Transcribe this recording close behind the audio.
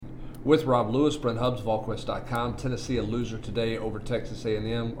With Rob Lewis, Brent Hubbs, VolQuest.com. Tennessee a loser today over Texas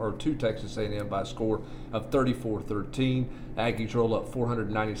A&M, or to Texas A&M by a score of 34-13. Aggies roll up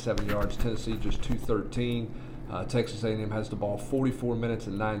 497 yards. Tennessee just 213. Texas A&M has the ball 44 minutes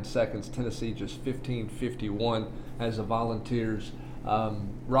and 9 seconds. Tennessee just 15:51 as the Volunteers.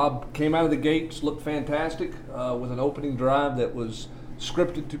 Rob came out of the gates, looked fantastic with an opening drive that was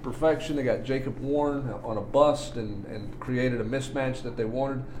scripted to perfection. They got Jacob Warren on a bust and created a mismatch that they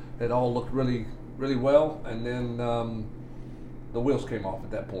wanted. It all looked really, really well, and then the wheels came off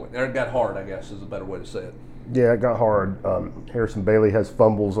at that point. It got hard, I guess, is a better way to say it. Yeah, it got hard. Harrison Bailey has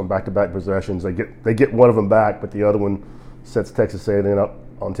fumbles on back-to-back possessions. They get one of them back, but the other one sets Texas A&M up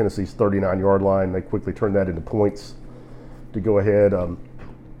on Tennessee's 39-yard line. They quickly turn that into points to go ahead.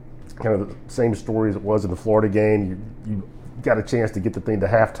 Kind of the same story as it was in the Florida game. You got a chance to get the thing to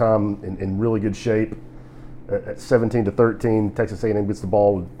halftime in really good shape. At 17-13, Texas A&M gets the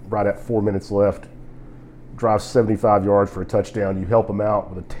ball right at 4 minutes left, drives 75 yards for a touchdown. You help them out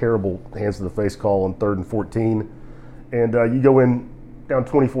with a terrible hands-to-the-face call on 3rd and 14. And you go in down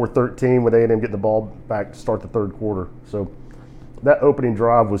 24-13 with A&M getting the ball back to start the third quarter. So that opening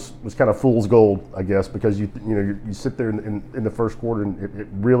drive was kind of fool's gold, I guess, because you sit there in the first quarter and it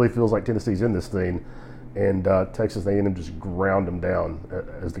really feels like Tennessee's in this thing. And Texas A&M just ground them down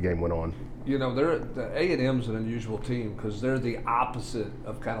as the game went on. You know, the A&M's an unusual team because they're the opposite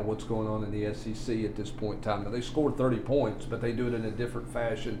of kind of what's going on in the SEC at this point in time. Now, they scored 30 points, but they do it in a different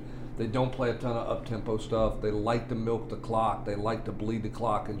fashion. They don't play a ton of up-tempo stuff. They like to milk the clock. They like to bleed the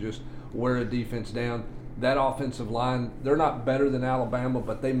clock and just wear a defense down. That offensive line, they're not better than Alabama,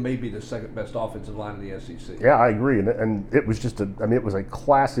 but they may be the second-best offensive line in the SEC. Yeah, I agree. And it was just it was a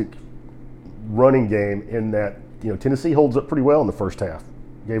classic running game in that, Tennessee holds up pretty well in the first half.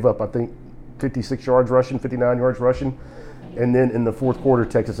 Gave up, I think, 56 yards rushing, 59 yards rushing. And then in the fourth quarter,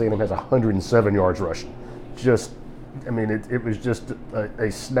 Texas A&M has 107 yards rushing. It was just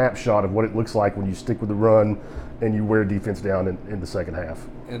a snapshot of what it looks like when you stick with the run and you wear defense down in the second half.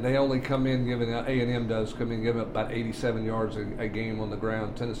 And they only come in giving, A&M does come in giving up about 87 yards a game on the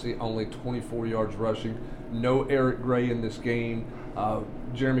ground. Tennessee only 24 yards rushing. No Eric Gray in this game.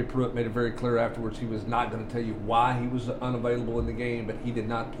 Jeremy Pruitt made it very clear afterwards he was not going to tell you why he was unavailable in the game, but he did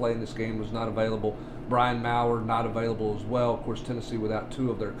not play in this game, was not available. Brian Maurer not available as well. Of course, Tennessee without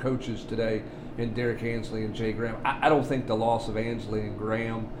two of their coaches today, in Derek Ansley and Jay Graham. I don't think the loss of Ansley and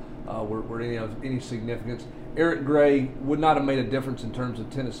Graham were any significance. Eric Gray would not have made a difference in terms of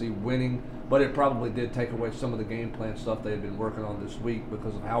Tennessee winning, but it probably did take away some of the game plan stuff they had been working on this week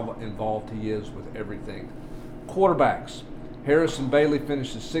because of how involved he is with everything. Quarterbacks. Harrison Bailey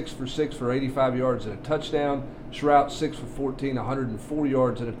finishes 6 for 6 for 85 yards and a touchdown. Shrout 6 for 14, 104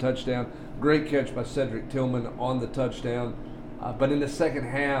 yards and a touchdown. Great catch by Cedric Tillman on the touchdown. But in the second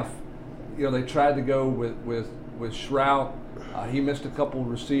half, they tried to go with Shrout. He missed a couple of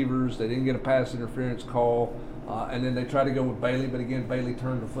receivers. They didn't get a pass interference call. And then they tried to go with Bailey, but again, Bailey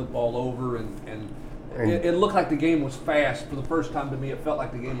turned the football over and it looked like the game was fast. For the first time to me, it felt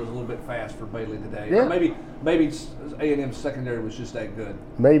like the game was a little bit fast for Bailey today. Yeah. Or maybe A&M's secondary was just that good.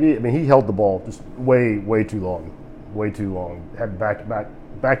 Maybe. He held the ball just way too long. Way too long. Had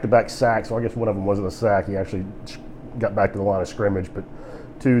back-to-back sacks. So I guess one of them wasn't a sack. He actually got back to the line of scrimmage. But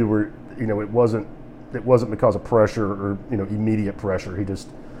two were, it wasn't because of pressure or, immediate pressure. He just,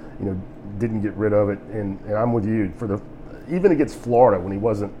 didn't get rid of it. And I'm with you. Even against Florida when he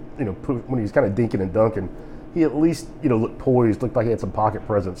wasn't, when he was kind of dinking and dunking, he at least, looked poised, looked like he had some pocket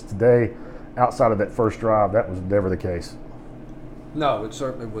presence. Today, outside of that first drive, that was never the case. No, it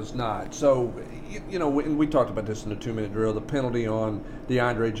certainly was not. So, we talked about this in the 2-minute drill. The penalty on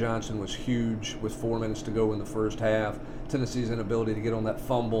DeAndre Johnson was huge with 4 minutes to go in the first half. Tennessee's inability to get on that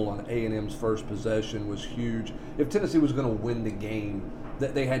fumble on A&M's first possession was huge. If Tennessee was going to win the game,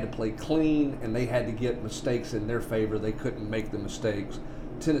 that they had to play clean and they had to get mistakes in their favor. They couldn't make the mistakes.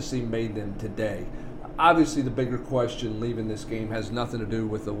 Tennessee made them today. Obviously, the bigger question leaving this game has nothing to do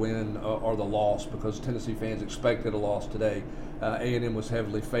with the win or the loss because Tennessee fans expected a loss today. A&M was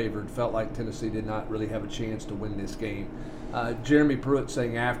heavily favored. Felt like Tennessee did not really have a chance to win this game. Jeremy Pruitt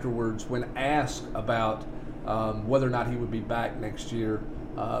saying afterwards, when asked about whether or not he would be back next year,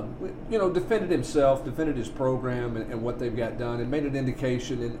 defended himself, defended his program and what they've got done, and made an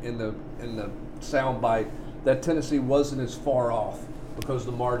indication in the soundbite that Tennessee wasn't as far off because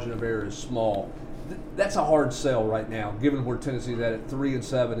the margin of error is small. That's a hard sell right now, given where Tennessee's at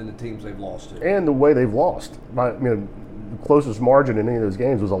 3-7 in the teams they've lost to. And the way they've lost. The closest margin in any of those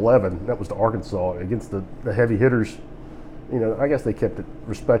games was 11. That was to Arkansas against the heavy hitters. I guess they kept it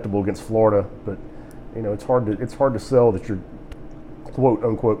respectable against Florida, but it's hard to sell that you're quote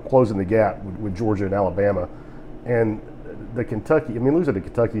unquote closing the gap with Georgia and Alabama, and the Kentucky. I mean, losing to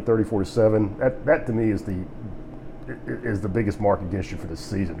Kentucky 34-7. That to me is the biggest mark against you for this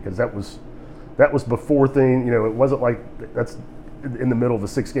season, because that was before thing. You know, it wasn't like that's in the middle of a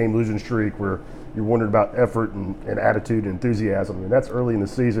 6-game losing streak where you're wondering about effort and attitude and enthusiasm. I mean, that's early in the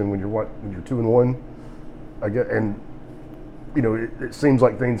season when you're 2-1. I get, and you know, it seems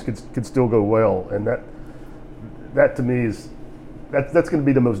like things could still go well, and that to me is that's going to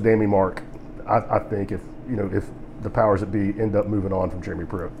be the most damning mark, I think, if the powers that be end up moving on from Jeremy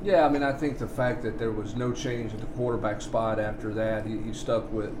Pruitt. Yeah, I mean, I think the fact that there was no change at the quarterback spot after that, he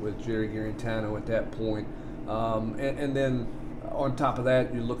stuck with Jerry Garantano at that point. And then on top of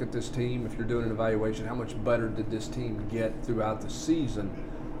that, you look at this team, if you're doing an evaluation, how much better did this team get throughout the season?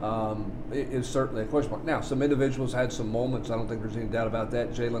 It is certainly a question mark. Now, some individuals had some moments. I don't think there's any doubt about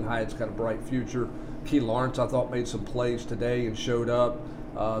that. Jalen Hyatt's got a bright future. Key Lawrence, I thought, made some plays today and showed up.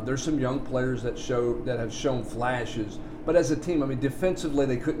 There's some young players that have shown flashes. But as a team, I mean, defensively,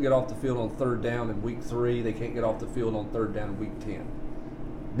 they couldn't get off the field on third down in week 3. They can't get off the field on third down in week 10.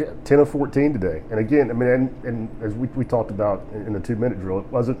 Yeah, 10 of 14 today. And again, I mean, and as we talked about in the 2-minute drill, it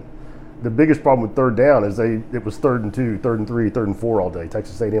wasn't the biggest problem with third down is it was 3rd and 2, 3rd and 3, 3rd and 4 all day.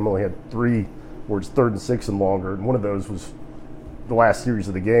 Texas A&M only had 3 where it's 3rd and 6 and longer, and one of those was the last series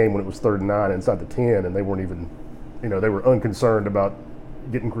of the game when it was 3rd and 9 inside the 10, and they weren't even, they were unconcerned about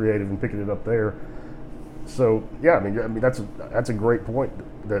getting creative and picking it up there. So yeah, I mean that's a great point.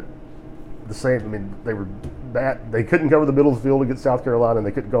 That the same. I mean, they were bad. They couldn't cover the middle of the field against South Carolina, and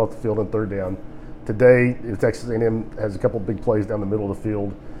they couldn't go off the field on third down. Today, Texas A&M has a couple of big plays down the middle of the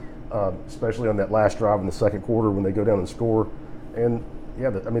field, especially on that last drive in the second quarter when they go down and score. And yeah,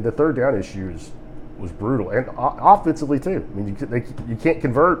 the third down issue was brutal, and offensively too. I mean, you can't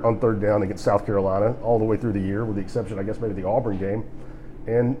convert on third down against South Carolina all the way through the year, with the exception, I guess, maybe the Auburn game.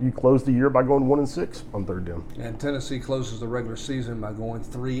 And you close the year by going 1-6 on third down. And Tennessee closes the regular season by going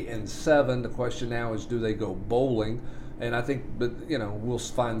 3-7. The question now is, do they go bowling? And I think, we'll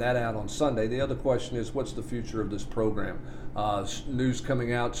find that out on Sunday. The other question is, what's the future of this program? News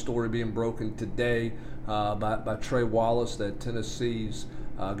coming out, story being broken today by Trey Wallace that Tennessee's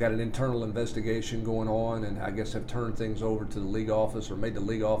got an internal investigation going on, and I guess have turned things over to the league office, or made the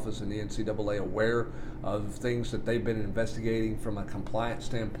league office and the NCAA aware of things that they've been investigating from a compliance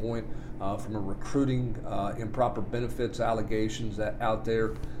standpoint, from a recruiting, improper benefits allegations that out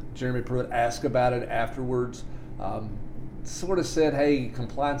there. Jeremy Pruitt asked about it afterwards. Sort of said, hey,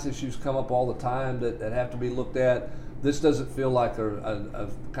 compliance issues come up all the time that have to be looked at. This doesn't feel like a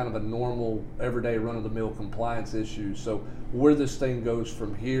kind of a normal, everyday, run-of-the-mill compliance issue. So where this thing goes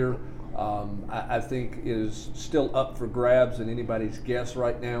from here, I think is still up for grabs and anybody's guess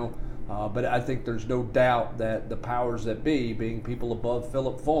right now. But I think there's no doubt that the powers that be, being people above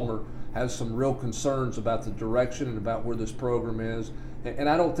Philip Fulmer, has some real concerns about the direction and about where this program is. And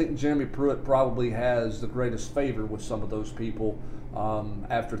I don't think Jeremy Pruitt probably has the greatest favor with some of those people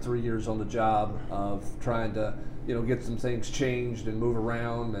after 3 years on the job of trying to get some things changed and move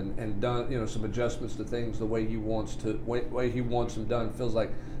around and done some adjustments to things the way he wants them done. It feels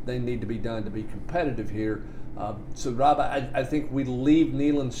like they need to be done to be competitive here. So Rob, I think we leave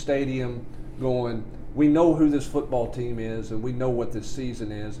Neyland Stadium going, we know who this football team is and we know what this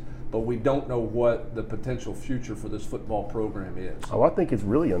season is, but we don't know what the potential future for this football program is. Oh, I think it's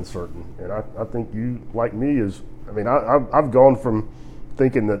really uncertain. And I think you, like me, I've gone from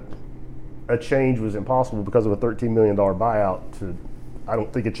thinking that a change was impossible because of a $13 million buyout to I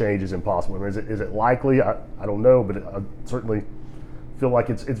don't think a change is impossible. I mean, is it likely? I don't know, but I certainly feel like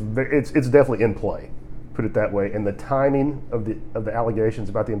it's definitely in play. Put it that way. And the timing of the allegations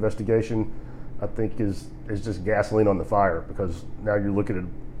about the investigation, I think, is just gasoline on the fire, because now you're looking at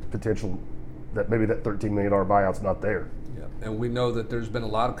potential that maybe that $13 million buyout's not there. Yeah, and we know that there's been a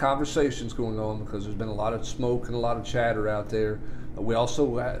lot of conversations going on because there's been a lot of smoke and a lot of chatter out there. We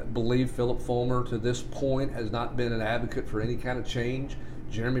also believe Philip Fulmer, to this point, has not been an advocate for any kind of change.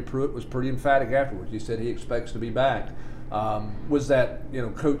 Jeremy Pruitt was pretty emphatic afterwards. He said he expects to be back. Was that,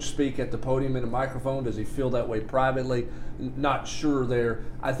 coach speak at the podium in a microphone? Does he feel that way privately? Not sure there.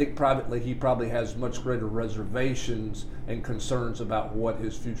 I think privately he probably has much greater reservations and concerns about what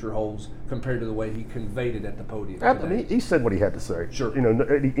his future holds compared to the way he conveyed it at the podium today. I mean, he said what he had to say. Sure.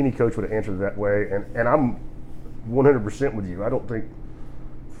 Any coach would have answered that way, and I'm 100% with you. I don't think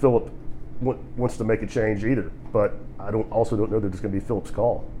Philip wants to make a change either, but I also don't know that it's going to be Philip's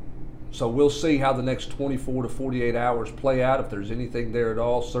call. So we'll see how the next 24 to 48 hours play out. If there's anything there at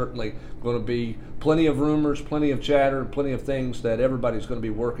all, certainly going to be plenty of rumors, plenty of chatter, plenty of things that everybody's going to be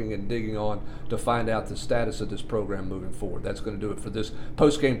working and digging on to find out the status of this program moving forward. That's going to do it for this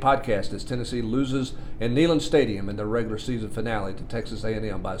post-game podcast as Tennessee loses in Neyland Stadium in their regular season finale to Texas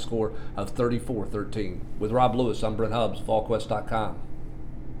A&M by a score of 34-13. With Rob Lewis, I'm Brent Hubbs, VolQuest.com.